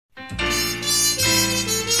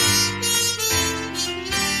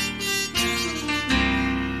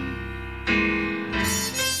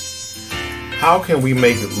How can we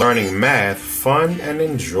make learning math fun and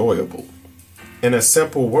enjoyable? In a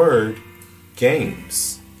simple word,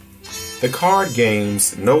 games. The card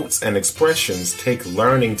games, notes, and expressions take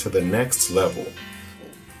learning to the next level.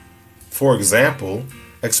 For example,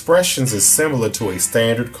 Expressions is similar to a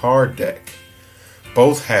standard card deck.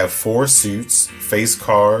 Both have 4 suits, face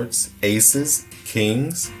cards, aces,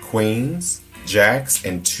 kings, queens, jacks,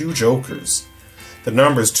 and 2 jokers. The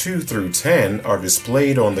numbers 2 through 10 are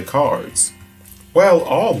displayed on the cards. Well,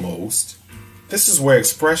 almost. This is where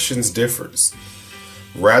Expressions differs.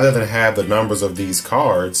 Rather than have the numbers of these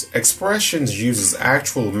cards, Expressions uses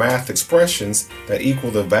actual math expressions that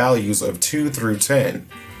equal the values of 2 through 10.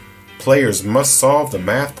 Players must solve the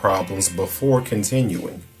math problems before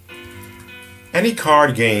continuing. Any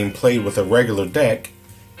card game played with a regular deck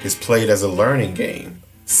is played as a learning game.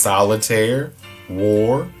 Solitaire,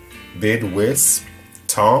 War, Bid Whist,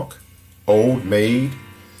 Tonk, Old Maid.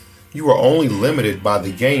 You are only limited by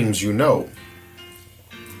the games you know.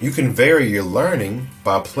 You can vary your learning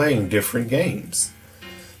by playing different games.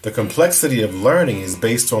 The complexity of learning is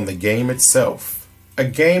based on the game itself. A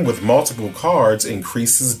game with multiple cards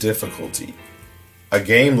increases difficulty. A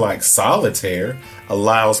game like Solitaire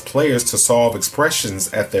allows players to solve expressions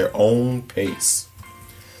at their own pace.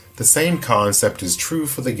 The same concept is true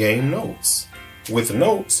for the game Notes. With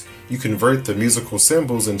Notes, you convert the musical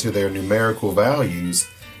symbols into their numerical values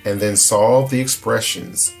and then solve the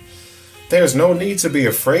expressions. There's no need to be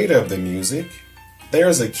afraid of the music. There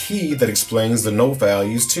is a key that explains the note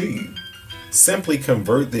values to you. Simply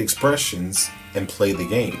convert the expressions and play the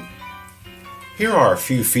game. Here are a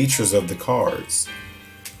few features of the cards.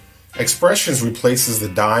 Expressions replaces the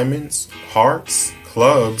diamonds, hearts,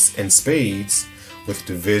 clubs, and spades with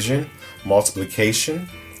division, multiplication,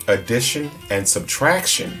 addition, and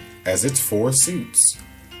subtraction as its 4 suits.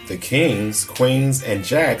 The kings, queens, and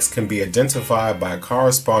jacks can be identified by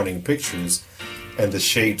corresponding pictures and the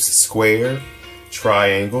shapes square,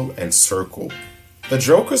 triangle, and circle. The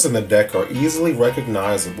jokers in the deck are easily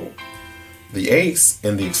recognizable. The ace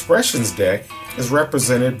in the Expressions deck is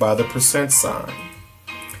represented by the percent sign.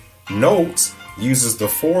 Notes uses the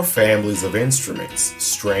 4 families of instruments: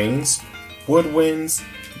 strings, woodwinds,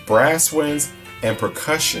 brasswinds, and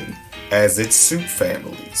percussion as its suit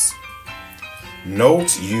families.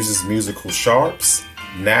 Notes uses musical sharps,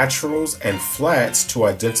 naturals, and flats to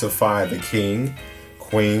identify the king,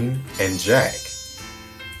 queen, and jack.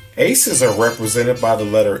 Aces are represented by the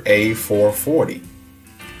letter A440.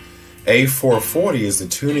 A440 is the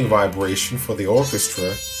tuning vibration for the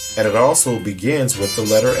orchestra, and it also begins with the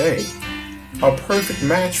letter A. A perfect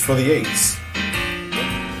match for the ace.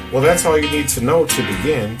 Well, that's all you need to know to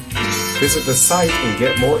begin. Visit the site and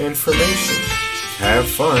get more information. Have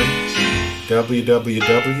fun.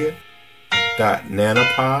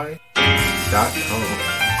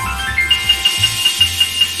 www.nanopie.com